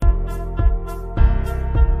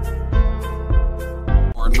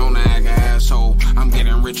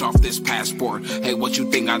rich off this passport. Hey, what you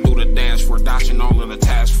think I do the dance for? Dodging all of the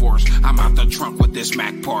task force. I'm out the trunk with this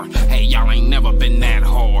Mac part. Hey, y'all ain't never been that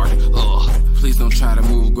hard. Please don't try to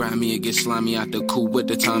move grimy or get slimy out the coupe with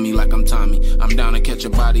the Tommy like I'm Tommy. I'm down to catch a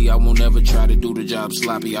body. I won't ever try to do the job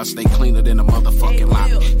sloppy. I stay cleaner than a motherfucking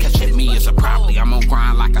lobby. Catching me is a probably. I'm on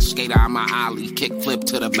grind like a skater. I'm a ollie. Kick flip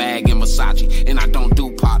to the bag in Versace. And I don't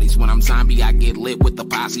do parties. When I'm zombie, I get lit with the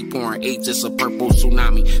posse. Pouring eights, it's a purple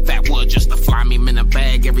tsunami. Fat wood just to fly me. I'm in a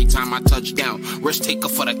bag every time I touch down. Risk taker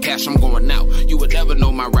for the cash, I'm going out. You would never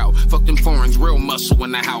know my route. Fuck them foreigns, real muscle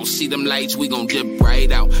in the house. See them lights, we gon' dip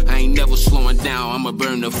right out. I ain't never slowing down, I'ma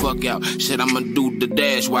burn the fuck out. Shit, I'ma do the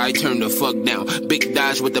dash while I turn the fuck down. Big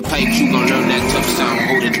dodge with the pipes, you gon' learn that tough sound.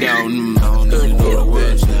 Hold it down, I don't even know the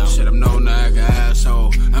words now. Shit, I'm no nigga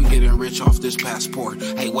asshole. I'm getting rich off this passport.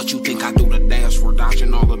 Hey, what you think I do the dash for?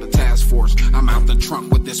 Dodging all of the task force. I'm out the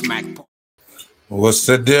trunk with this Mac. What's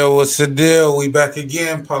the deal? What's the deal? We back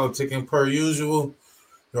again, PolitiKan per usual.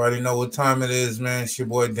 You already know what time it is, man. It's your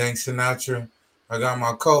boy Dank Sinatra. I got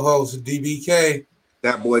my co-host DBK.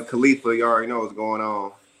 That boy Khalifa, you already know what's going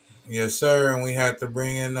on. Yes, sir. And we had to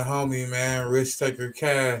bring in the homie, man, Risk Taker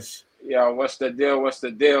Kash. Yo, what's the deal? What's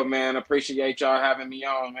the deal, man? Appreciate y'all having me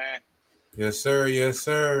on, man. Yes, sir. Yes,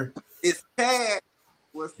 sir. It's Kash.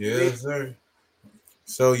 What's the deal? Yes, sir.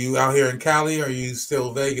 So you out here in Cali, or you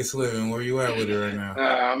still Vegas living? Where you at with it right now?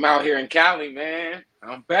 I'm out here in Cali, man.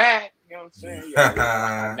 I'm back. You know what I'm saying?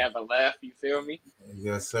 I never left. You feel me?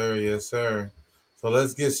 Yes, sir. Yes, sir. So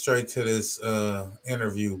let's get straight to this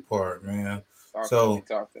interview part, man. Talk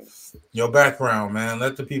to me. Your background, man.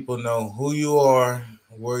 Let the people know who you are,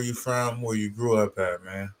 where you from, where you grew up at,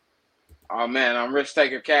 man. Oh, man, I'm Risk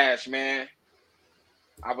Taker Kash, man.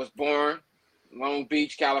 I was born Long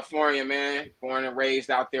Beach, California, man. Born and raised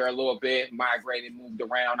out there a little bit. Migrated, moved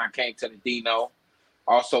around. I came to the Dino.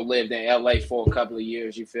 Also lived in LA for a couple of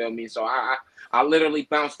years, you feel me? So I literally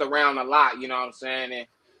bounced around a lot, you know what I'm saying? And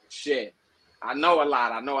shit. I know a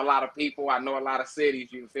lot. I know a lot of people. I know a lot of cities.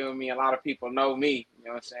 You feel me? A lot of people know me. You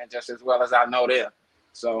know what I'm saying? Just as well as I know them.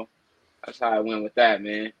 So that's how I went with that,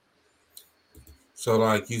 man. So,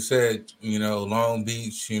 like you said, you know, Long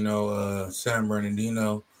Beach, you know, San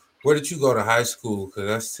Bernardino. Where did you go to high school? Because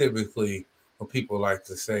that's typically what people like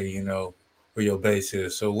to say, you know, where your base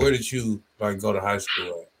is. So, where did you like go to high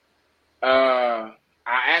school at? I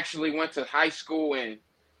actually went to high school, and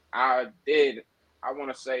I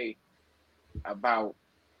want to say, about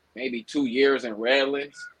maybe 2 years in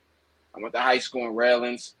Redlands. I went to high school in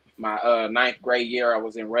Redlands. My ninth grade year, I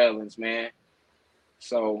was in Redlands, man.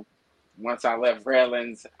 So once I left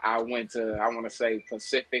Redlands, I went to, I want to say,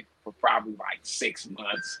 Pacific for probably like 6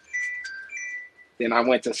 months. Then I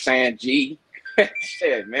went to San G.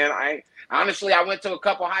 Shit, man. I went to a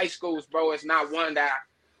couple high schools, bro. It's not one that,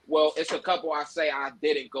 well, it's a couple I say I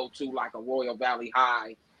didn't go to, like a Royal Valley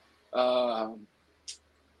High.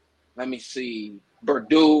 Let me see.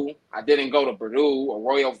 Purdue. I didn't go to Purdue or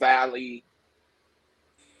Royal Valley.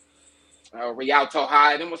 Rialto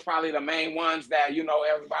High. Them was probably the main ones that, you know,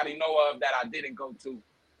 everybody know of that I didn't go to.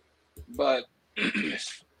 But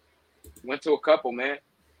went to a couple, man.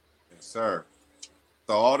 Yes, sir.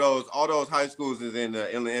 So all those high schools is in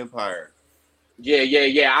the Inland Empire. Yeah.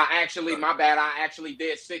 My bad. I actually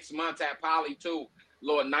did 6 months at Poly too.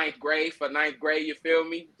 Little ninth grade, you feel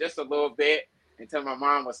me? Just a little bit. Until my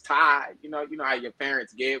mom was tired. You know how your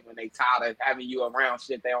parents get when they tired of having you around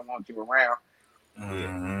shit they don't want you around.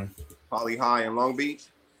 Mm-hmm. Poly High in Long Beach?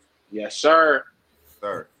 Yes, sir.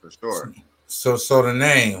 Sir, for sure. So the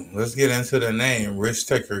name. Let's get into the name. Risk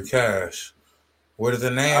Taker Kash. Where did the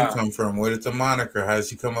name come from? Where did the moniker? How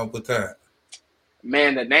did you come up with that?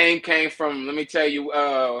 Man, the name came from, let me tell you,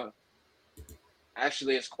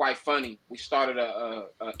 actually it's quite funny. We started a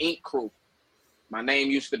ink crew. My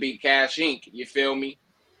name used to be Cash Inc., you feel me?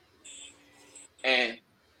 And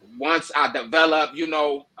once I developed, you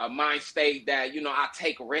know, a mind state that, you know, I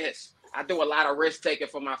take risks. I do a lot of risk taking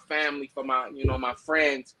for my family, for my, you know, my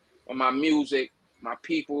friends, for my music, my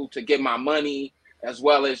people, to get my money, as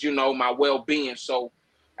well as, you know, my well-being. So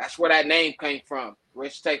that's where that name came from,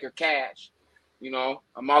 Risk Taker Kash. You know,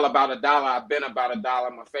 I'm all about $1. I've been about $1.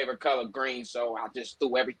 My favorite color, green. So I just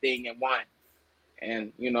threw everything in one.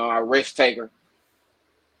 And, you know, a risk taker.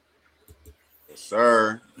 Yes,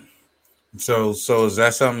 sir. So is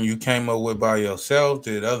that something you came up with by yourself?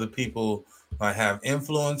 Did other people like have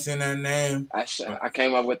influence in that name? I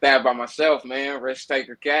came up with that by myself, man. Risk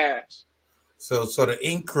Taker Kash. So the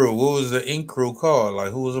ink crew. What was the ink crew called?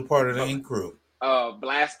 Like, who was a part of the ink crew?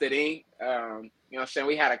 Blasted Ink. You know what I'm saying?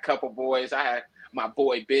 We had a couple boys. I had my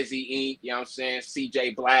boy Busy Ink. You know what I'm saying?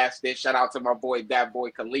 CJ Blasted. Shout out to my boy, that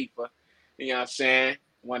boy Khalifa. You know what I'm saying?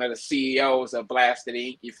 one of the CEOs of Blasted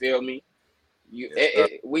Inc. You feel me? Yes,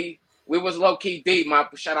 We was low key deep. My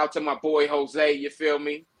shout out to my boy Jose. You feel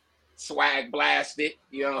me? Swag Blasted.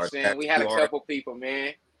 You know what I'm our saying? We had a tattoo artist. couple people,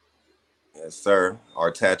 man. Yes, sir.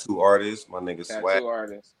 Our tattoo artist, my nigga Swag. Tattoo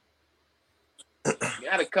artists. We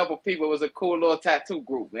had a couple people. It was a cool little tattoo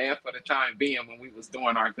group, man, for the time being when we was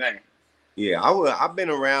doing our thing. Yeah, I've been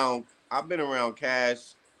around. I've been around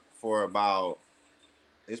Cash for about.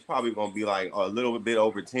 It's probably gonna be like a little bit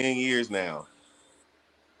over 10 years now,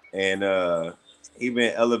 and he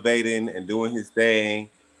been elevating and doing his thing,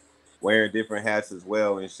 wearing different hats as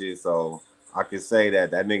well and shit. So I can say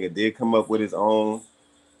that that nigga did come up with his own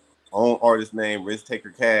artist name, Risk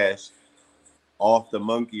Taker Cash, off the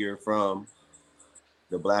monkeyer from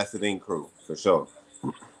the Blasted Ink crew for sure.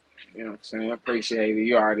 You know what I'm saying? Appreciate it.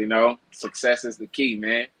 You already know. Success is the key,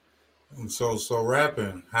 man. So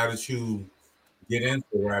rapping, how did you get into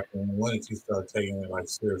rapping? When did you start taking it like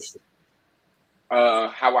seriously?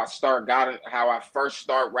 How I first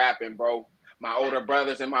start rapping, bro. My older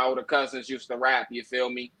brothers and my older cousins used to rap, you feel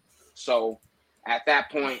me? So at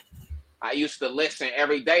that point, I used to listen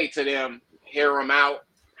every day to them, hear them out.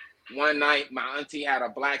 One night, my auntie had a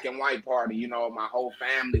black and white party, you know, my whole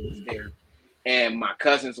family was there. And my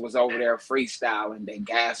cousins was over there freestyling. They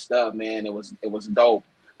gassed up, man. It was dope.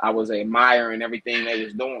 I was admiring everything they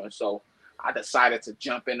was doing. So I decided to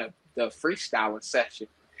jump in the freestyling session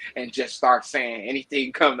and just start saying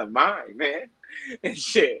anything come to mind, man. And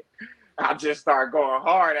shit. I just started going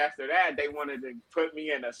hard after that. They wanted to put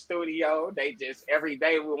me in a studio. They just every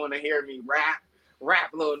day would want to hear me rap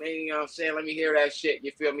little nigga, you know what I'm saying? Let me hear that shit.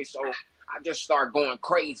 You feel me? So I just started going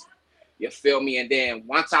crazy. You feel me? And then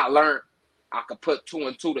once I learned I could put two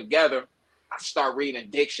and two together, I start reading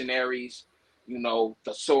dictionaries, you know,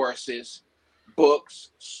 thesauruses, books,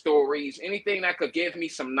 stories, anything that could give me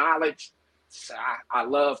some knowledge. So I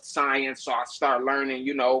love science, so I start learning,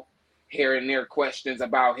 you know, here and there questions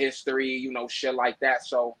about history, you know, shit like that.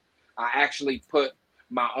 So I actually put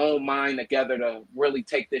my own mind together to really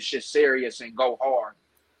take this shit serious and go hard.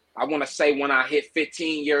 I want to say when I hit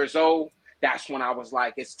 15 years old, that's when I was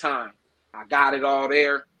like, it's time. I got it all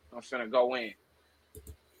there. I'm finna go in.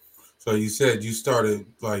 So you said you started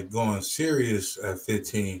like going serious at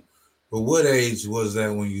 15. But what age was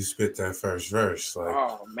that when you spit that first verse? Like,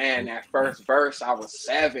 Oh man, that first verse, I was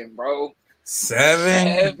 7, bro.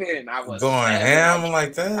 7? 7. I was Going 7. ham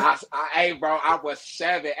like that? Hey, bro, I was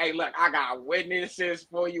 7. Hey, look, I got witnesses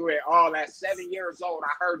for you and all that. 7 years old,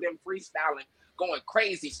 I heard them freestyling, going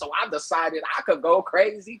crazy. So I decided I could go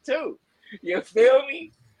crazy too. You feel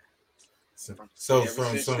me? So Ever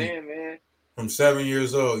since then, man, from 7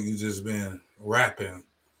 years old, you just been rapping.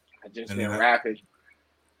 I just And been then rapping.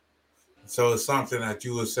 So it's something that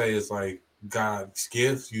you would say is like God's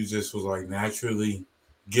gift. You just was like naturally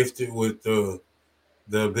gifted with the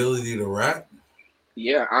ability to rap.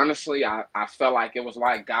 Yeah, honestly, I felt like it was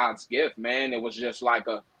like God's gift, man. It was just like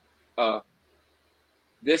a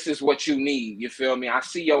this is what you need. You feel me? I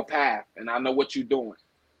see your path and I know what you're doing.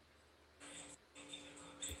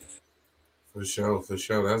 For sure, for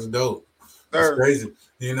sure. That's dope. That's Sir. crazy.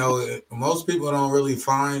 You know, most people don't really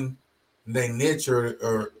find their niche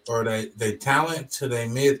or they talent to their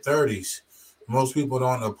mid-30s. Most people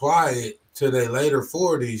don't apply it to their later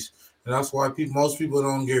 40s. And that's why most people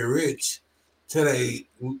don't get rich to their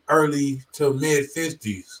early to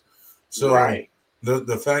mid-50s. So Right.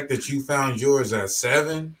 the fact that you found yours at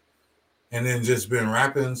 7 and then just been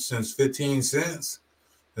rapping since 15 cents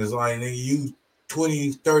is like, nigga, you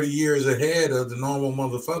 20, 30 years ahead of the normal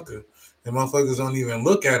motherfucker. And motherfuckers don't even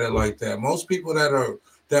look at it like that. Most people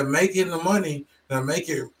that make it the money, that make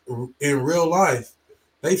it in real life,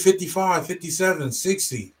 they 55, 57,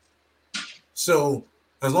 60. So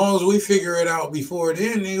as long as we figure it out before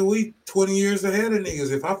then, nigga, we 20 years ahead of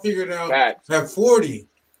niggas. If I figure it out at 40,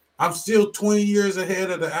 I'm still 20 years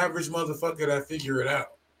ahead of the average motherfucker that figure it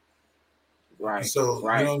out. Right. So,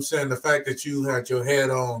 right. You know what I'm saying? The fact that you had your head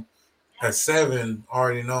on at 7,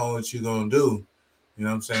 already know what you're going to do. You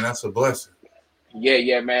know what I'm saying? That's a blessing.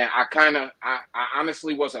 Yeah, man. I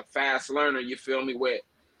honestly was a fast learner, you feel me, with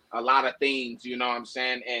a lot of things, you know what I'm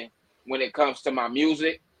saying? And when it comes to my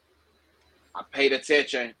music, I paid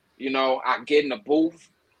attention. You know, I get in the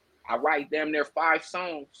booth, I write damn near 5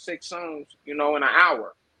 songs, 6 songs, you know, in an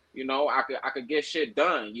hour. You know, I could get shit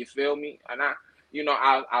done, you feel me? And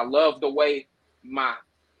I love the way my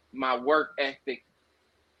work ethic,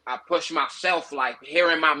 I push myself, like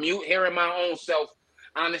hearing my own self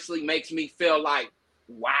honestly makes me feel like,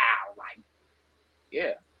 wow, like,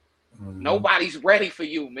 yeah, nobody's ready for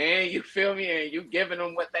you, man. You feel me? And you giving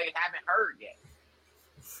them what they haven't heard yet.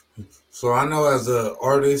 So I know as an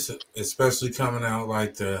artist, especially coming out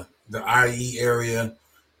like the IE area,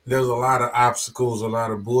 there's a lot of obstacles, a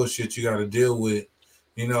lot of bullshit you got to deal with.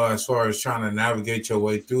 You know, as far as trying to navigate your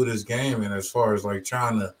way through this game, and as far as like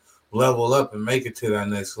trying to level up and make it to that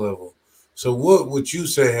next level. So, what would you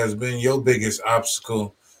say has been your biggest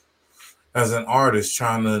obstacle as an artist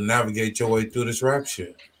trying to navigate your way through this rap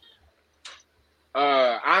shit?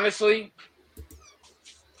 Honestly,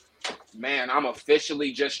 man, I'm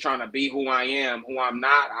officially just trying to be who I am. Who I'm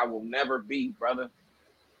not, I will never be, brother.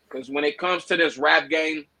 Because when it comes to this rap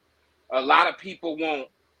game, a lot of people want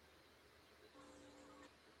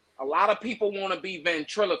to be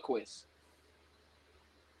ventriloquists.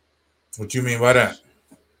 What you mean by that?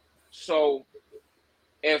 So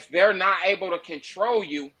if they're not able to control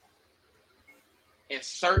you in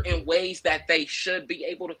certain ways that they should be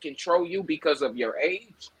able to control you because of your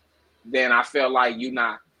age, then I feel like you're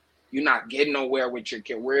not getting nowhere with your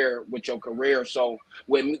career. So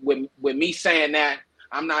with me saying that,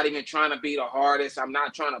 I'm not even trying to be the hardest. I'm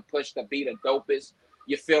not trying to push to be the dopest.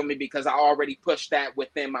 You feel me? Because I already pushed that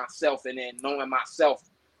within myself, and then knowing myself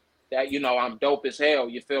that, I'm dope as hell.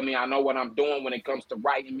 You feel me? I know what I'm doing when it comes to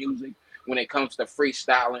writing music, when it comes to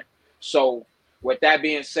freestyling. So with that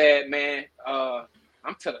being said, man,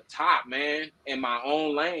 I'm to the top, man, in my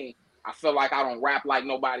own lane. I feel like I don't rap like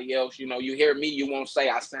nobody else. You hear me, you won't say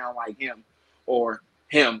I sound like him or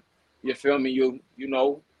him. You feel me?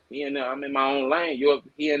 I'm in my own lane.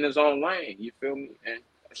 He in his own lane. You feel me? And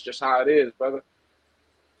that's just how it is, brother.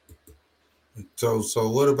 So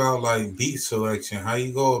what about like beat selection? How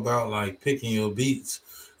you go about like picking your beats?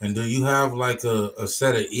 And do you have like a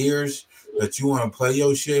set of ears that you want to play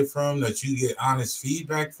your shit from that you get honest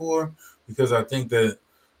feedback for? Because I think that,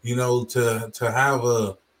 to have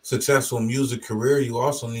a successful music career, you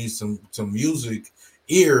also need some music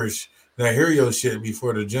ears that hear your shit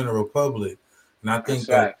before the general public. And I That's think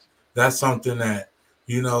that facts. that's something that,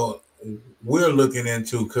 you know, we're looking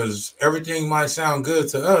into because everything might sound good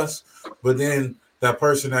to us, but then that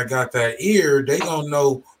person that got that ear, they gonna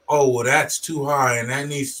know, oh, well, that's too high and that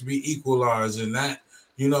needs to be equalized, and that,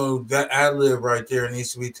 that ad lib right there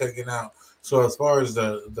needs to be taken out. So as far as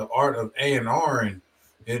the art of A&R, and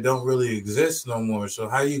it don't really exist no more. So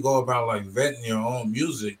how you go about like vetting your own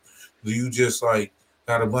music? Do you just like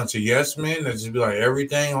got a bunch of yes men that just be like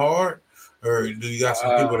everything hard, or do you got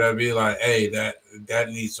some people Uh, that be like, hey, that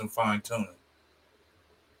needs some fine tuning?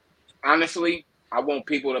 Honestly, I want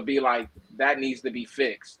people to be like, that needs to be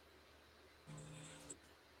fixed.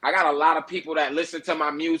 I got a lot of people that listen to my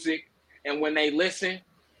music, and when they listen,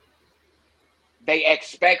 they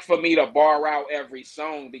expect for me to bar out every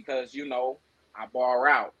song because, I bar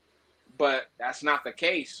out. But that's not the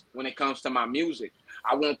case when it comes to my music.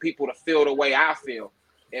 I want people to feel the way I feel.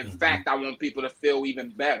 In Mm-hmm. fact, I want people to feel even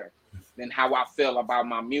better than how I feel about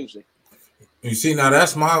my music. You see, now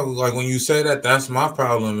that's my, like when you say that, that's my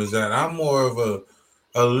problem, is that I'm more of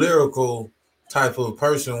a lyrical type of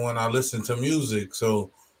person when I listen to music.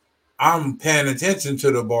 So I'm paying attention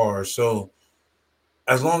to the bars. So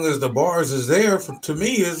as long as the bars is there, to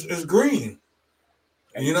me is green.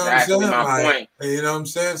 You know what I'm Exactly saying? my Like, point. you know what I'm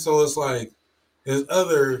saying? So it's like there's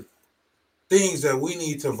other things that we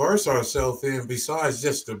need to verse ourselves in besides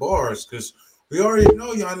just the bars, because we already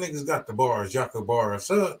know y'all niggas got the bars. Y'all can bar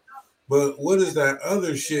us up. But what is that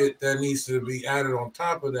other shit that needs to be added on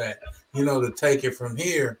top of that, to take it from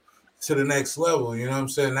here to the next level? You know what I'm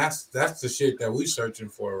saying? That's the shit that we searching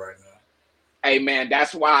for right now. Hey man,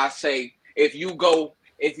 that's why I say if you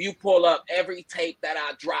pull up every tape that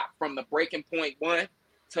I drop from the breaking point 1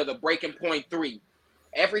 to the breaking point 3,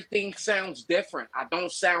 everything sounds different. I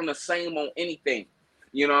don't sound the same on anything.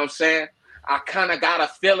 You know what I'm saying? I kind of got a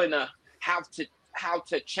feeling of how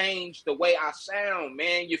to change the way I sound,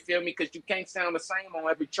 man. You feel me? Because you can't sound the same on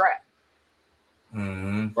every track.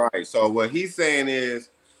 Mm-hmm. Right. So what he's saying is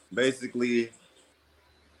basically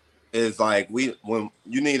is like when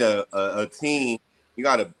you need a team, you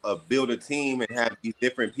got to build a team and have these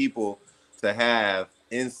different people to have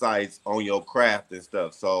insights on your craft and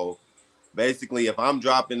stuff. So basically, if I'm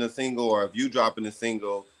dropping a single or if you dropping a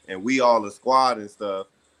single and we all a squad and stuff,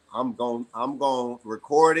 I'm going to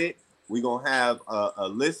record it. We're going to have a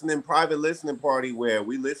private listening party where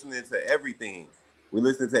we listening to everything. We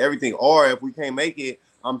listen to everything. Or if we can't make it,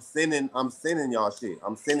 I'm sending y'all shit.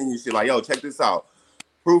 I'm sending you shit like, yo, check this out.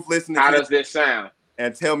 Proof listening How to this does this sound?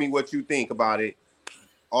 and tell me what you think about it.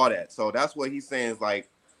 All that. So that's what he's saying is like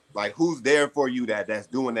who's there for you that's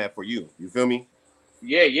doing that for you. You feel me?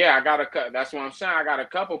 Yeah. That's what I'm saying. I got a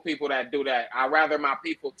couple people that do that. I rather my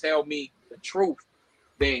people tell me the truth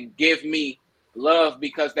than give me love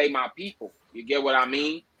because they my people. You get what I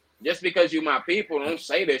mean? Just because you my people, don't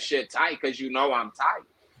say this shit tight because you know I'm tight.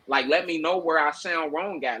 Like, let me know where I sound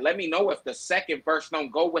wrong at. Let me know if the second verse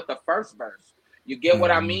don't go with the first verse. You get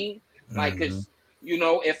what I mean? Like, cause you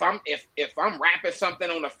know, if I'm rapping something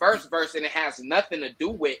on the first verse and it has nothing to do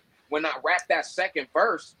with when I rap that second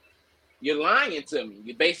verse, you're lying to me.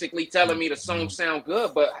 You're basically telling me the song sound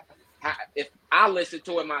good, but if I listen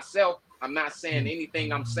to it myself, I'm not saying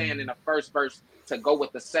anything I'm saying in the first verse to go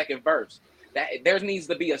with the second verse. That there needs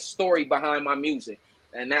to be a story behind my music.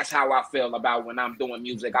 And that's how I feel about when I'm doing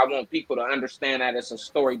music. I want people to understand that it's a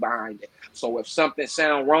story behind it. So if something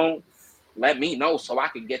sound wrong, let me know so I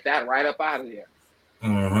can get that right up out of there.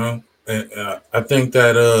 And, I think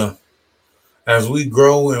that as we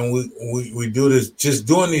grow and we do this, just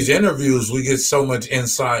doing these interviews, we get so much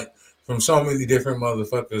insight from so many different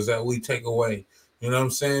motherfuckers that we take away. You know what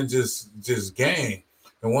I'm saying? Just gain.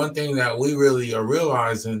 And one thing that we really are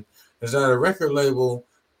realizing is that a record label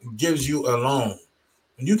gives you a loan.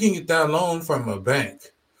 You can get that loan from a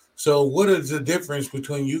bank. So what is the difference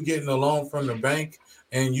between you getting a loan from the bank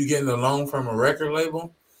and you getting a loan from a record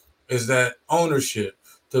label? Is that ownership.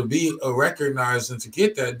 To be recognized and to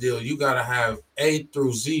get that deal, you got to have A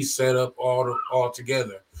through Z set up all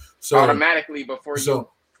together. So automatically before you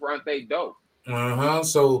front they dope.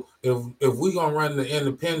 So if we gonna run the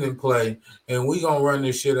independent play and we gonna run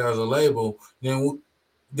this shit as a label, then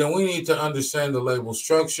we need to understand the label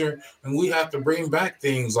structure, and we have to bring back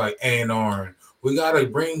things like A&R. We got to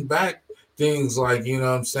bring back things like, you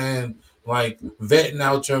know what I'm saying, like vetting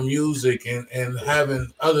out your music and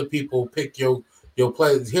having other people pick your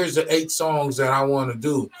play. Here's the 8 songs that I want to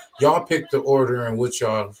do. Y'all pick the order in which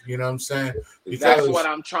y'all, you know what I'm saying? Because that's what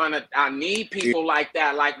I'm trying to, I need people like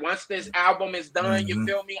that. Like once this album is done, you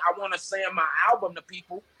feel me? I want to send my album to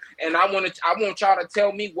people. And I want y'all to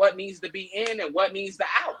tell me what needs to be in and what needs to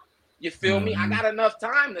out. You feel me? I got enough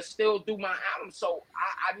time to still do my album. So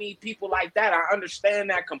I need people like that. I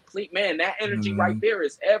understand that complete, man. That energy right there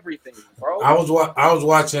is everything, bro. I was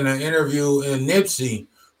watching an interview and Nipsey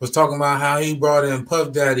was talking about how he brought in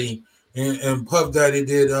Puff Daddy and Puff Daddy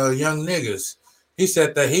did Young Niggas. He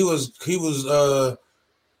said that he was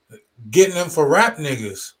getting them for rap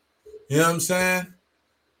niggas. You know what I'm saying?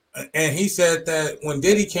 And he said that when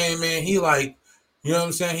Diddy came in, he like, you know what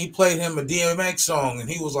I'm saying? He played him a DMX song and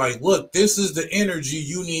he was like, look, this is the energy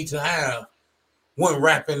you need to have when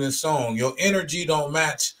rapping this song. Your energy don't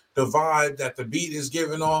match the vibe that the beat is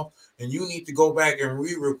giving off, and you need to go back and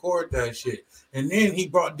re-record that shit. And then he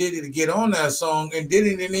brought Diddy to get on that song, and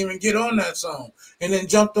Diddy didn't even get on that song. And then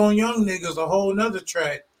jumped on Young Niggas, a whole nother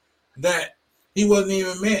track that he wasn't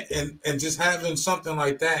even meant. And just having something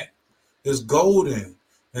like that is golden.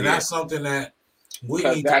 And that's something that we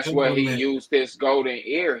need that's to what he used this golden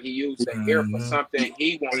ear. He used the ear for something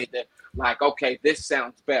he wanted to, like, okay, this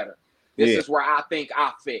sounds better. This is where I think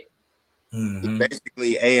I fit.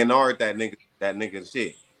 Basically A&R that nigga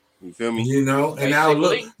shit. You feel me? You know, and now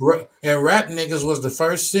look, and Rap Niggas was the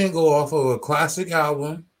first single off of a classic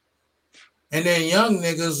album. And then Young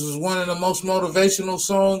Niggas was one of the most motivational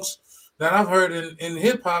songs that I've heard in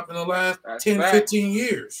hip hop in the last 15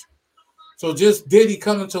 years. So just Diddy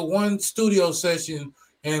coming to one studio session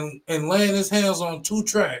and laying his hands on 2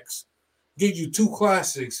 tracks, give you 2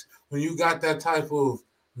 classics when you got that type of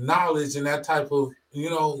knowledge and that type of, you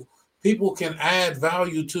know, people can add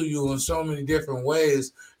value to you in so many different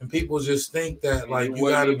ways, and people just think that like you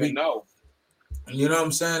gotta be, you know what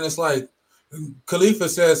I'm saying? It's like Khalifa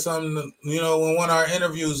said something, you know, in one of our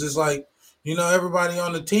interviews, it's like, you know, everybody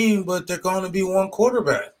on the team, but there can only be one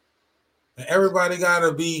quarterback. And everybody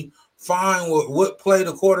gotta be fine with what play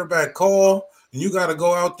the quarterback call, and you gotta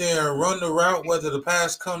go out there and run the route whether the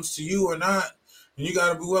pass comes to you or not. And you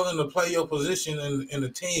got to be willing to play your position in the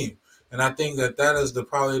team. And I think that is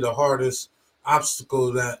probably the hardest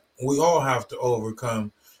obstacle that we all have to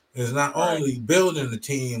overcome, is not only building the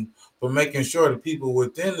team, but making sure the people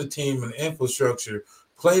within the team and the infrastructure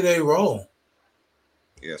play their role.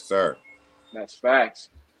 Yes, sir. That's facts.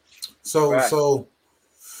 So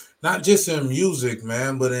not just in music,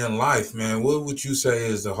 man, but in life, man, what would you say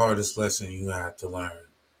is the hardest lesson you had to learn?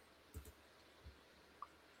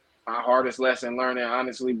 My hardest lesson learning,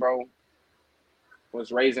 honestly, bro,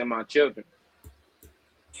 was raising my children.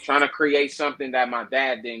 Trying to create something that my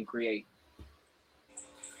dad didn't create.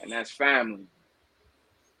 And that's family.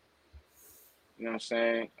 You know what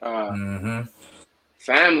I'm saying?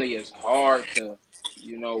 Family is hard to,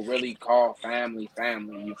 you know, really call family.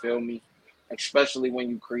 You feel me? Especially when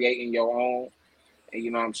you're creating your own. And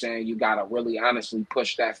you know what I'm saying? You got to really honestly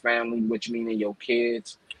push that family, which meaning your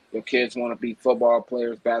kids. Your kids want to be football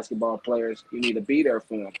players, basketball players. You need to be there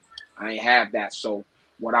for them. I ain't have that. So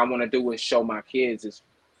what I want to do is show my kids is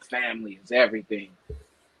family is everything.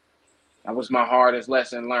 That was my hardest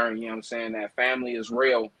lesson learned. You know what I'm saying? That family is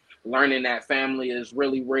real. Learning that family is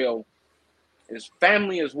really real. Is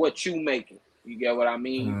family is what you make it. You get what I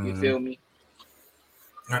mean? You Mm. feel me?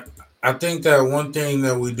 I think that one thing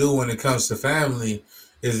that we do when it comes to family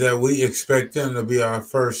is that we expect them to be our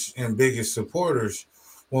first and biggest supporters.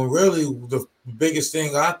 When really the biggest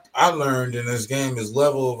thing I learned in this game is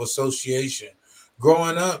level of association.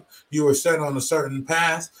 Growing up, you were set on a certain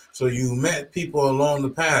path, so you met people along the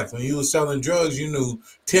path. When you were selling drugs, you knew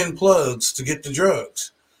 10 plugs to get the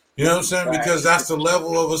drugs. You know what I'm saying? Because Facts. that's the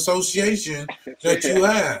level of association that you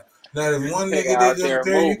have. That if one Nigga nigga out did up there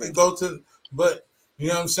there, you moving. could go to, but you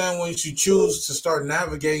know what I'm saying? Once you choose to start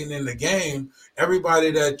navigating in the game,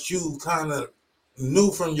 everybody that you kind of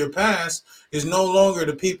knew from your past is no longer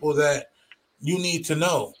the people that you need to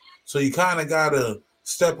know. So you kind of got to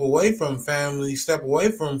step away from family, step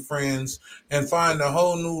away from friends, and find a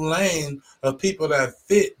whole new lane of people that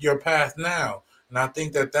fit your path now. And I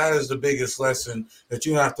think that that is the biggest lesson that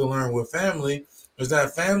you have to learn with family is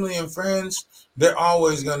that family and friends, they're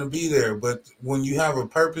always going to be there. But when you have a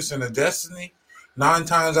purpose and a destiny, 9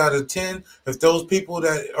 times out of 10, if those people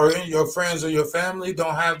that are in your friends or your family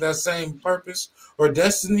don't have that same purpose or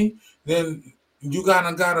destiny, then you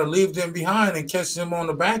gotta leave them behind and catch them on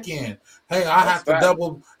the back end. Hey, That's fact.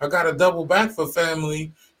 I gotta double back for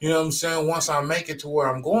family, you know what I'm saying, once I make it to where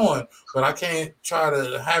I'm going, but I can't try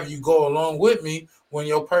to have you go along with me when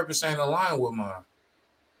your purpose ain't aligned with mine.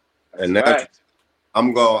 That's And that's fact.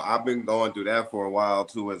 I've been going through that for a while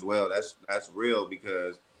too as well. That's real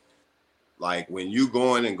because like when you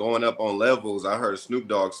going up on levels, I heard Snoop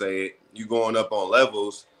Dogg say it, you going up on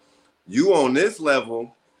levels, you on this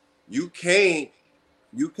level, you can't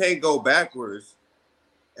you can't go backwards.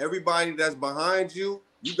 Everybody that's behind you,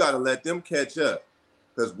 you got to let them catch up.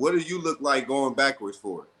 Because what do you look like going backwards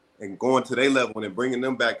for and going to their level and bringing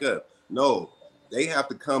them back up? No, they have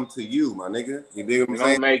to come to you, my nigga. You dig what I'm It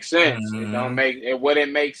saying? don't make sense. Mm-hmm. It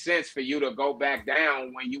wouldn't make sense for you to go back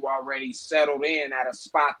down when you already settled in at a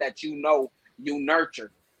spot that you know you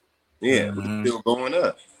nurture. Yeah, we Mm-hmm. still going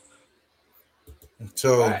up.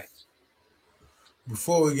 So Facts.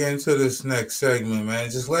 before we get into this next segment, man,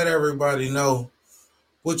 just let everybody know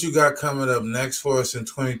what you got coming up next for us in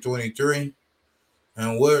 2023. And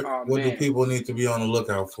Oh what do man. people need to be on the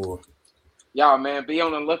lookout for? Y'all, man, be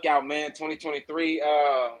on the lookout, man. 2023.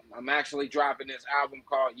 I'm actually dropping this album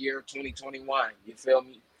called Year 2021. You feel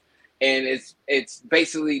me? And it's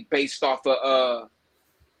basically based off of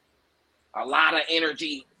a lot of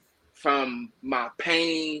energy from my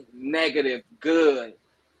pain, negative, good.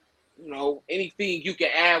 You know, anything you can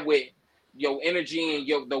add with your energy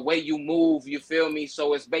and the way you move, you feel me?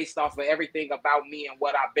 So it's based off of everything about me and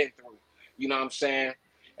what I've been through. You know what I'm saying?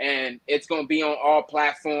 And it's gonna be on all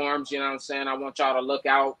platforms, you know what I'm saying? I want y'all to look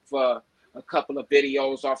out for a couple of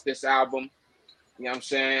videos off this album. You know what I'm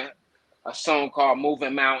saying? A song called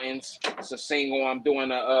Moving Mountains. It's a single I'm doing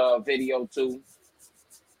a video to.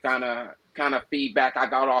 Kind of feedback I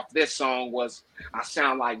got off this song was I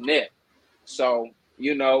sound like Nip. So,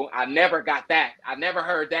 you know, I never got that. I never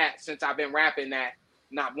heard that since I've been rapping that.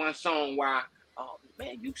 Not one song where oh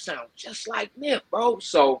man, you sound just like Nip, bro.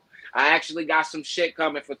 So I actually got some shit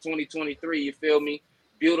coming for 2023, you feel me?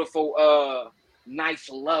 Beautiful, nice,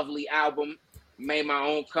 lovely album. Made my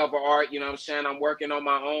own cover art, you know what I'm saying? I'm working on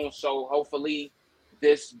my own. So hopefully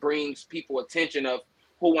this brings people attention of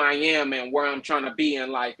who I am and where I'm trying to be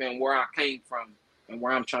in life and where I came from and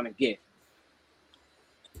where I'm trying to get.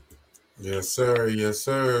 Yes, sir. Yes,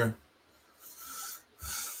 sir.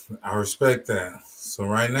 I respect that. So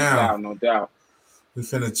right No now, doubt, no doubt. we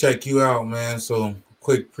finna check you out, man. So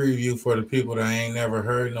quick preview for the people that ain't never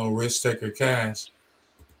heard no Rich Taker Cash.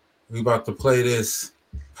 We about to play this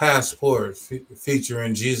Passport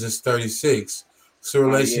featuring Jesus 36. It's a Oh yeah.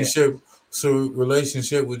 relationship. It's a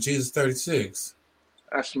relationship with Jesus 36.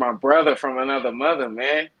 That's my brother from another mother,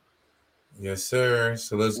 man. Yes, sir.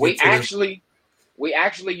 So let's get We to this. actually we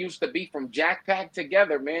actually used to be from Jackpack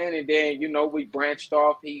together, man. And then, you know, we branched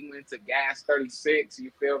off. He went to Gas 36,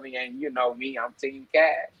 you feel me? And you know me, I'm Team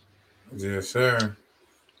Cash. Yes, sir.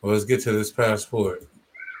 Well, let's get to this Passport.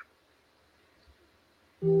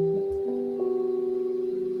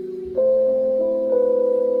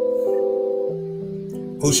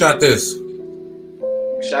 Who shot this?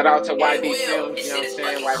 Shout out to YD Films, you know what I'm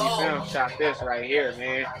saying? YD Films shot this right here,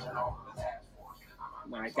 man.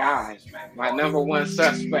 My guy, my number one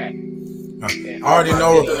suspect. I already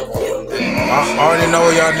know. I already know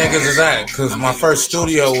where y'all niggas is at, cause my first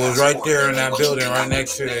studio was right there in that building, right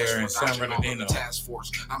next to there in San Bernardino.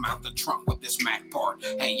 I'm out the trunk with this Mac part.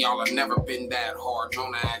 Hey, y'all have never been that hard.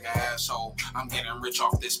 Don't act asshole. I'm getting rich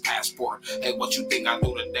off this passport. Hey, what you think I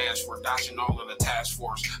do to dance for? Dodging all of the task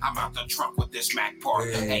force. I'm out the trunk with this Mac part.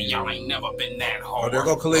 Hey, y'all ain't never been that hard. Oh, there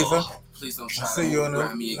go Khalifa. Please don't try to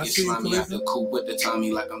grab me and get slimy out the cool with the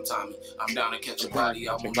Tommy like I'm Tommy. I'm down to catch a body.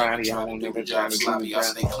 I won't never try to do the job sloppy. I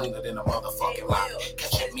stay cleaner than a motherfucking lobby.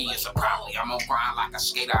 Catching me is a problem. I'm on grind like a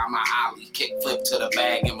skater on my alley. Kick flip to the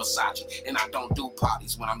bag in Versace. And I don't do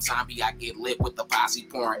parties. When I'm zombie, I get lit with the posse.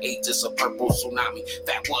 Pouring eight to a purple tsunami.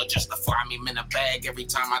 That wood just to fly me in a bag every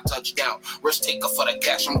time I touch down. Risk taker for the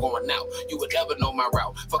cash, I'm going out. You would never know my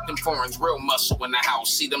route. Fuck them foreigns, real muscle in the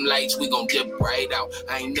house. See them lights, we gon' dip right out.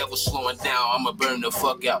 I ain't never slowing down, I'ma burn the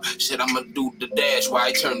fuck out. Shit, I'ma do the dash while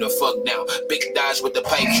I turn the fuck down. Big dodge with the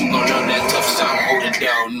pipes, you gon' learn that tough sound. Hold it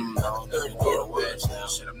down.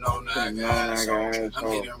 Shit, I'm known that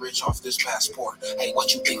I'm getting rich off this passport. Hey,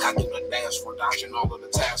 what you think I do the dash for? Dodging all of the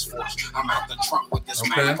task force. I'm out the trunk with this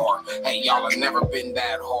Mac part. Hey, y'all have never been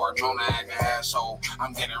that hard. Don't act asshole.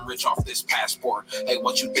 I'm getting rich off this passport. Hey,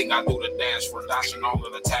 what you think I do the dash for? Dodging all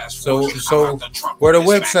of the task force. So where the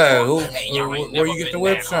whips at? Where you get the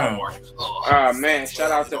whips from? Oh man,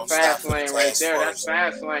 shout out to Fastlane right there. That's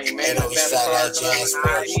Fastlane, man. The best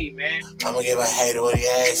car in IE, man. I'm gonna give a hater what he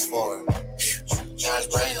asked for. Josh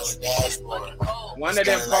Brain on the dashboard. One of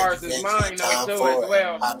them cars is mine though too as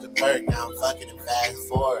well. Pop the perk, now I'm fucking and fast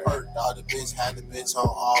forward. All the bitch had the bitch on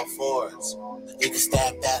all fours. You can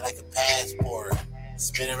stab that like a passport.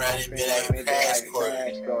 Spin around and be like a crash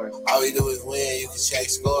course. All we do is win, you can check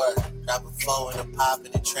score. Drop a phone and a pop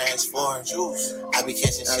and it transforms. I be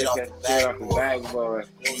catching shit off the backboard.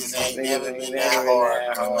 Niggas ain't never been that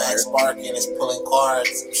hard. Max Sparking is pulling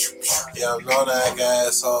cards. Yeah, I'm known that guy,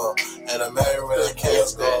 so. And I'm married with a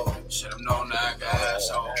kids go. Shit, I'm known that guy,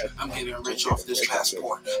 so. I'm getting rich off this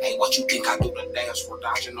passport. Hey, what you think I do the dash for?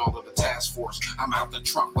 Dodging all of the task force. I'm out the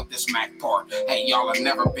trunk with this Mac part. Hey, y'all have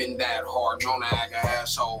never been that hard. Known that guy.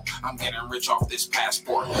 Asshole, I'm getting rich off this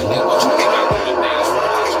passport. Hey, what you think I do the dance for?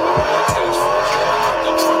 Dodging all the task force. I'm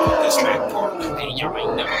out the trunk with this Mac part. Hey, y'all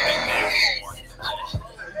ain't never been that hard.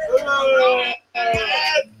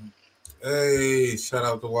 Hey, shout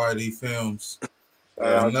out to YD Films.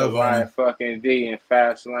 Shout out to Y fucking D and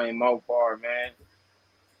Fastlane Mopar, man.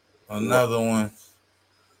 Another one.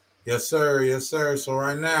 Yes, sir. Yes, sir. So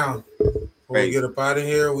right now, before we get up out of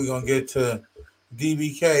here, we're gonna get to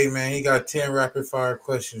DBK, man. He got 10 rapid fire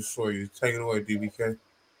questions for you. Take it away, DBK.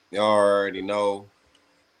 Y'all already know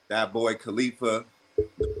that boy Khalifa,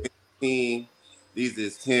 the 15. These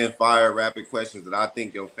is 10 fire rapid questions that I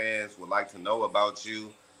think your fans would like to know about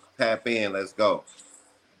you. Tap in. Let's go.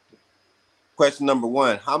 Question number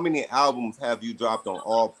 1. How many albums have you dropped on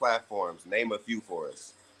all platforms? Name a few for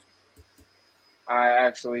us. I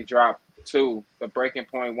actually dropped 2. The Breaking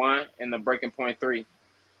Point 1 and the Breaking Point 3.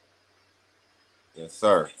 Yes,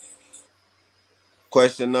 sir.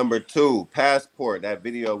 Question number 2. Passport. That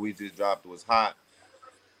video we just dropped was hot.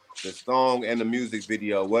 The song and the music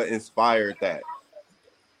video, what inspired that?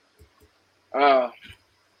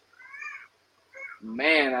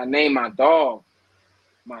 Man, I named my dog.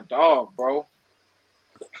 My dog, bro.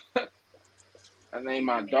 I named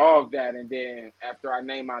my dog that, and then after I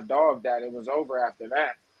named my dog that, it was over after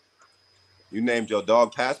that. You named your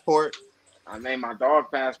dog Passport? I named my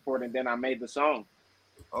dog Passport, and then I made the song.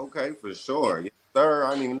 Okay, for sure. Yes, sir. I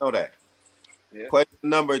didn't even know that. Yeah. Question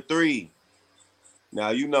number 3. Now,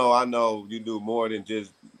 I know you do more than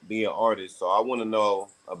just being an artist, so I want to know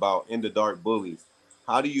about In the Dark Bullies.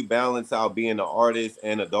 How do you balance out being an artist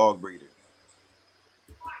and a dog breeder?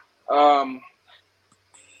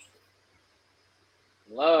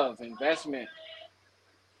 Love, investment.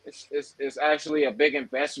 It's actually a big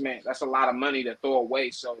investment. That's a lot of money to throw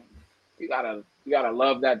away. So you gotta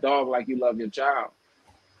love that dog like you love your child.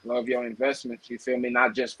 Love your investments. You feel me?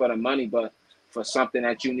 Not just for the money, but for something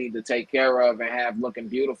that you need to take care of and have looking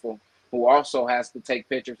beautiful. Who also has to take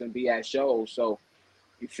pictures and be at shows. So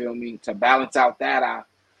you feel me? To balance out that,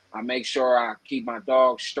 I make sure I keep my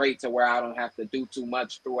dogs straight to where I don't have to do too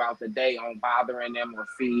much throughout the day on bothering them or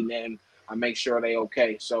feeding them. I make sure they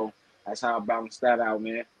okay. So that's how I balance that out,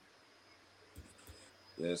 man.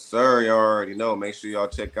 Yes, sir. You already know. Make sure y'all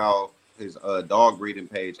check out his dog breeding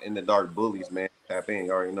page, In the Dark Bullies, man. Tap in.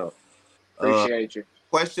 You already know. Appreciate you.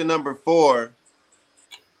 Question number 4.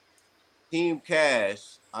 Team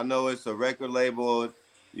Kash. I know it's a record label.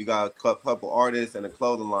 You got a couple artists and a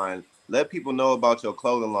clothing line. Let people know about your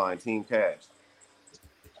clothing line, Team Kash.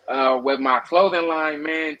 With my clothing line,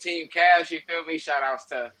 man, Team Cash, you feel me? Shout outs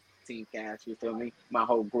to Team Cash, you feel me? My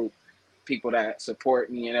whole group, people that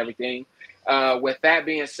support me and everything. With that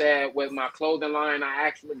being said, with my clothing line, I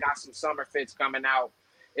actually got some summer fits coming out.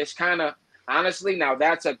 It's kind of, honestly, now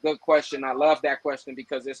that's a good question. I love that question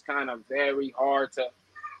because it's kind of very hard to,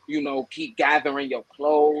 keep gathering your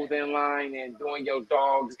clothing line and doing your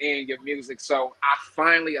dogs and your music. So I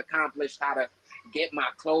finally accomplished how to get my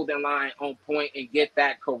clothing line on point and get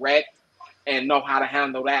that correct and know how to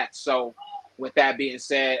handle that. So with that being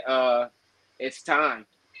said, it's time.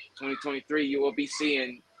 2023, you will be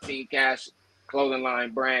seeing Team Cash clothing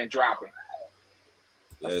line brand dropping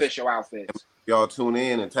Yes. official outfits. Y'all tune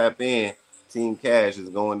in and tap in. Team Cash is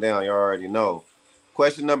going down. You already know.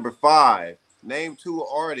 Question number 5. Name 2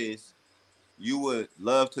 artists you would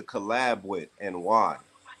love to collab with and why.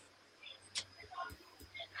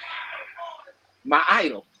 My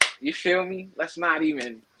idol, you feel me? Let's not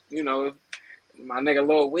even, my nigga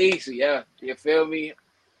Lil Weezy, yeah, you feel me?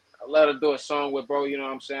 I let her do a song with bro, you know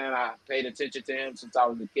what I'm saying? I paid attention to him since I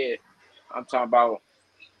was a kid. I'm talking about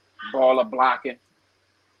Baller Blocking,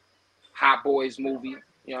 Hot Boys movie, you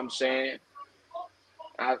know what I'm saying?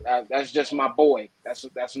 That's just my boy.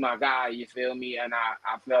 That's my guy, you feel me? And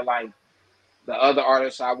I feel like the other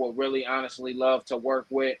artists I would really honestly love to work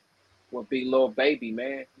with would be Lil Baby,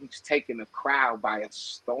 man. He's taking the crowd by a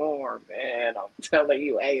storm, man. I'm telling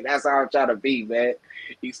you, hey, that's how I'm trying to be, man.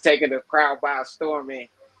 He's taking the crowd by a storm, man.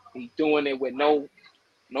 He's doing it with no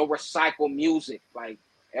recycled music. Like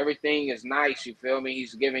everything is nice, you feel me?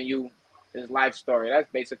 He's giving you his life story.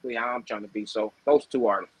 That's basically how I'm trying to be. So those 2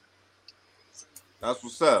 artists. That's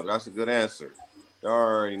what's up. That's a good answer. Y'all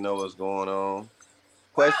already know what's going on.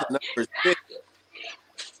 Question number 6.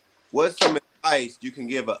 What's some advice you can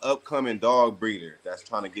give an upcoming dog breeder that's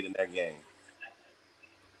trying to get in that game?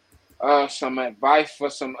 Some advice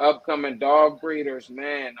for some upcoming dog breeders,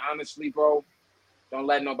 man. Honestly, bro, don't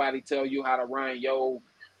let nobody tell you how to run your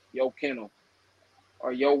kennel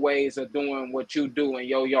or your ways of doing what you do in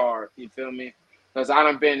your yard. You feel me? Because I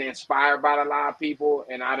done been inspired by a lot of people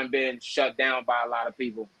and I done been shut down by a lot of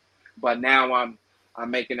people. But now I'm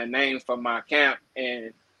making a name for my camp,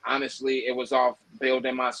 and honestly, it was off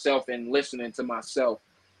building myself and listening to myself.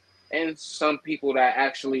 And some people that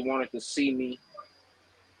actually wanted to see me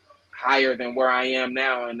higher than where I am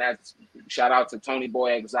now, and that's shout out to Tony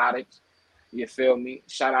Boy Exotics. You feel me?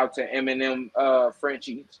 Shout out to Eminem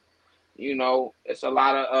Frenchies. It's a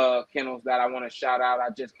lot of kennels that I want to shout out. I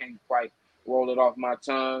just can't quite roll it off my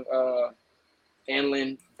tongue.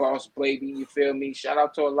 Inland Boss Baby, you feel me? Shout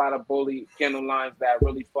out to a lot of bully kennel lines that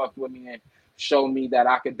really fucked with me and showed me that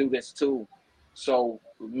I could do this too. So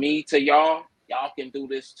me to y'all can do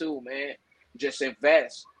this too, man. Just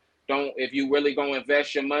invest. Don't if you really gonna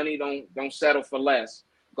invest your money, don't settle for less.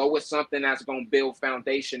 Go with something that's gonna build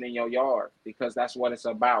foundation in your yard because that's what it's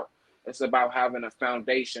about. It's about having a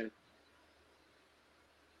foundation.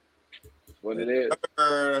 That's what it is.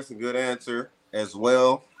 That's a good answer as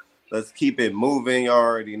well. Let's keep it moving. You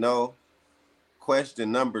already know. Question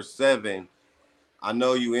number 7. I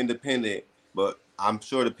know you independent, but I'm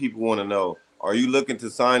sure the people want to know, are you looking to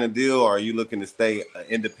sign a deal or are you looking to stay an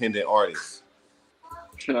independent artist?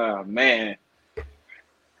 Oh man.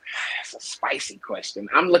 That's a spicy question.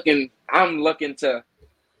 I'm looking to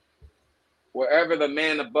wherever the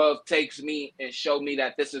man above takes me and show me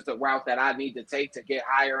that this is the route that I need to take to get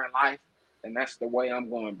higher in life, and that's the way I'm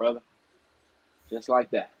going, brother. Just like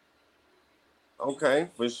that. Okay,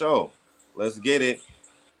 for sure. Let's get it.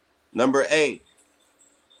 Number 8.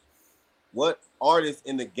 What artist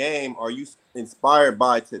in the game are you inspired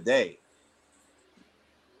by today?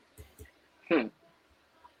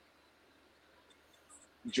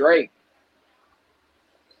 Drake.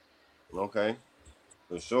 Okay,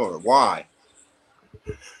 for sure. Why?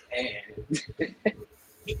 Man.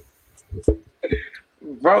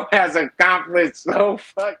 Bro has accomplished so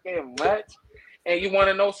fucking much. And you want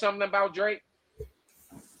to know something about Drake?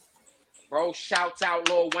 Bro shouts out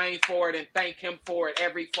Lil Wayne for it and thank him for it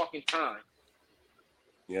every fucking time.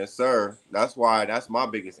 Yes, sir. That's my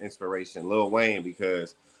biggest inspiration, Lil Wayne,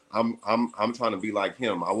 because I'm trying to be like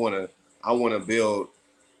him. I wanna build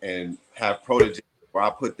and have proteges where I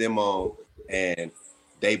put them on and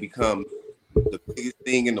they become the biggest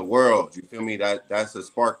thing in the world. You feel me? That's a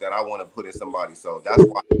spark that I want to put in somebody. So that's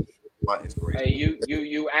why my inspiration. Hey,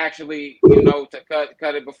 you actually, to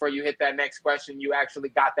cut it before you hit that next question, you actually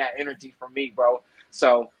got that energy from me, bro.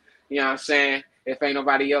 So, you know what I'm saying? If ain't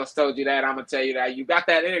nobody else told you that, I'm gonna tell you that you got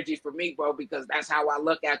that energy from me, bro, because that's how I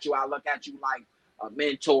look at you. I look at you like a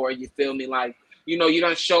mentor, you feel me? Like, you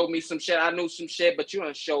done showed me some shit. I knew some shit, but you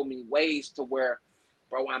done showed me ways to where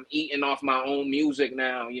bro, I'm eating off my own music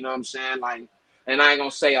now. You know what I'm saying? Like, and I ain't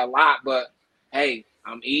gonna say a lot, but hey,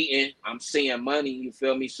 I'm eating, I'm seeing money. You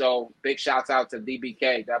feel me? So big shouts out to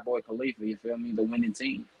DBK, that boy Khalifa. You feel me? The winning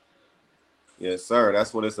team. Yes, sir.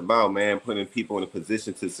 That's what it's about, man. Putting people in a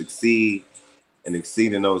position to succeed and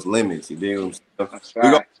exceeding those limits. You dig what I'm saying? That's We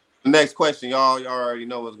go. right. Next question, y'all. Y'all already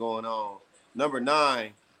know what's going on. Number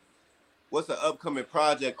 9. What's the upcoming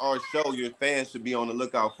project or show your fans should be on the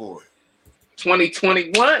lookout for?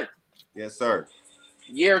 2021. Yes, sir.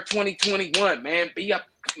 Year 2021, man. Be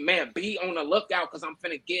on the lookout because I'm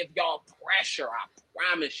finna give y'all pressure. I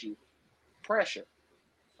promise you. Pressure.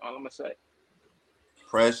 All I'm gonna say.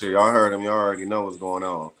 Pressure. Y'all heard him. Y'all already know what's going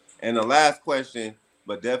on. And the last question,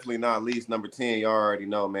 but definitely not least, number 10, y'all already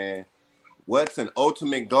know, man. What's an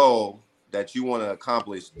ultimate goal that you want to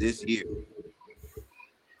accomplish this year?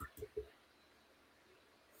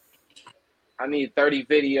 I need 30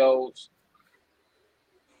 videos.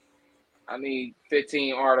 I need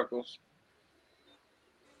 15 articles.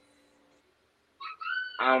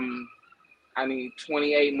 I need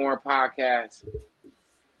 28 more podcasts.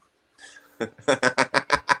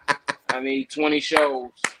 I need 20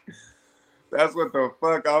 shows. That's what the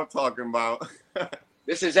fuck I'm talking about.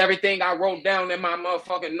 This is everything I wrote down in my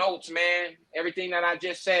motherfucking notes, man. Everything that I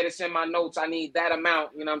just said is in my notes. I need that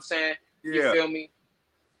amount. You know what I'm saying? Yeah. You feel me?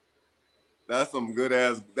 That's some good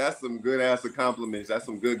ass accomplishments. That's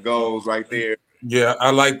some good goals right there. Yeah,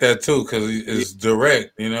 I like that too because it's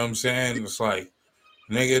direct. You know what I'm saying? It's like,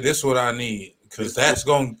 nigga, this is what I need because that's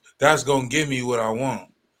gonna give me what I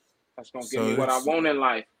want. That's gonna give me what I want in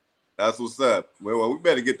life. That's what's up. Well, we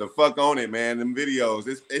better get the fuck on it, man. Them videos.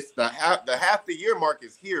 It's the half the year mark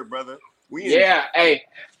is here, brother. Hey,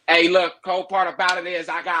 look, cold part about it is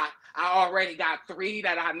I already got 3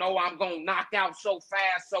 that I know I'm gonna knock out so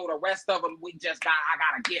fast. So the rest of them, I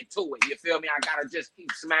gotta get to it. You feel me? I gotta just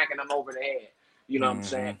keep smacking them over the head. You know what I'm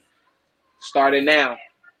saying? Starting now.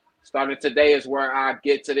 Starting today is where I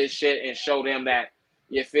get to this shit and show them that,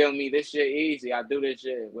 you feel me, this shit easy. I do this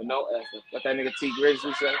shit with no effort. What that nigga T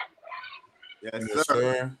Grizzly say? Yes,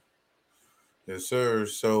 sir. Yes, sir.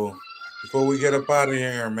 So before we get up out of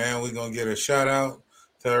here, man, we're gonna get a shout out.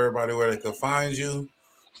 Tell everybody where they can find you,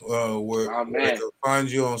 where they can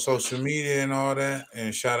find you on social media and all that,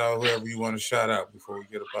 and shout out whoever you want to shout out before we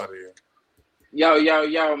get up out of here.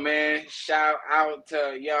 Yo, man. Shout out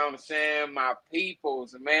to, you know what I'm saying, my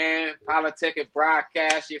peoples, man. PolitiKan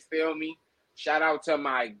broadcast, you feel me? Shout out to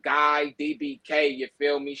my guy, DBK, you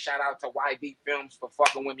feel me? Shout out to YD Films for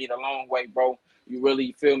fucking with me the long way, bro. You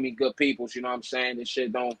really feel me, good peoples, you know what I'm saying? This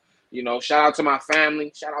shit don't, shout out to my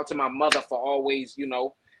family. Shout out to my mother for always,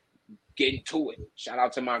 getting to it. Shout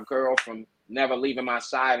out to my girl from never leaving my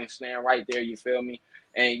side and staying right there, you feel me?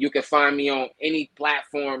 And you can find me on any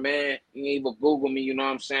platform, man. You can even Google me, you know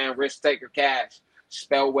what I'm saying? Risk Taker Cash,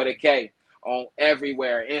 spelled with a K. On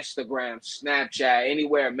everywhere, Instagram, Snapchat,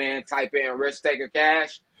 anywhere, man. Type in Risk Taker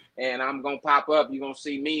Cash, and I'm going to pop up. You're going to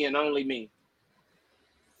see me and only me.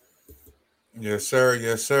 Yes, sir.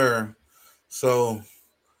 Yes, sir. So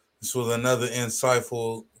this was another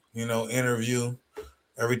insightful, interview.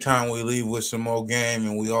 Every time we leave with some more game,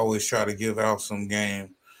 and we always try to give out some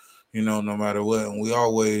game, no matter what. And we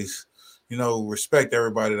always, respect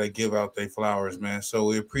everybody that give out their flowers, man. So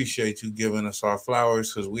we appreciate you giving us our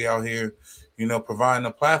flowers because we out here, providing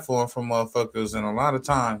a platform for motherfuckers. And a lot of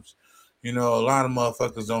times, a lot of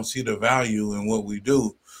motherfuckers don't see the value in what we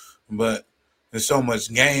do. But there's so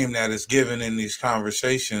much game that is given in these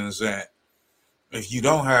conversations that if you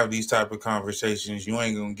don't have these type of conversations, you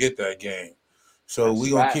ain't going to get that game. So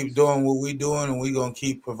we're going to keep doing what we doing, and we're going to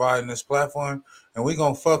keep providing this platform, and we're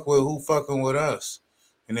going to fuck with who fucking with us.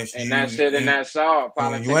 And if that's it, and that's all.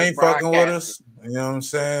 You ain't fucking with us, you know what I'm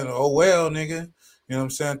saying? Oh, well, nigga. You know what I'm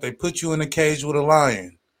saying? They put you in a cage with a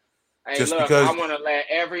lion. Hey, just look, because I want to let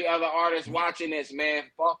every other artist watching this, man,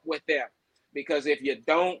 fuck with them. Because if you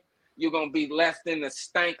don't, you're going to be left in the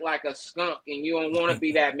stank like a skunk, and you don't want to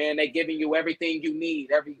be that, man. They giving you everything you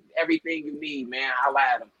need, everything you need, man. Holla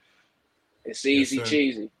at them. It's easy,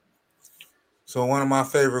 cheesy. So one of my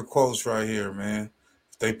favorite quotes right here, man.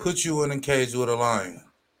 If they put you in a cage with a lion,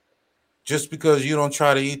 just because you don't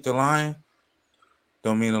try to eat the lion,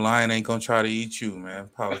 don't mean the lion ain't gonna try to eat you, man.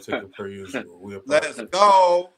 PolitiKan per usual. Let's go.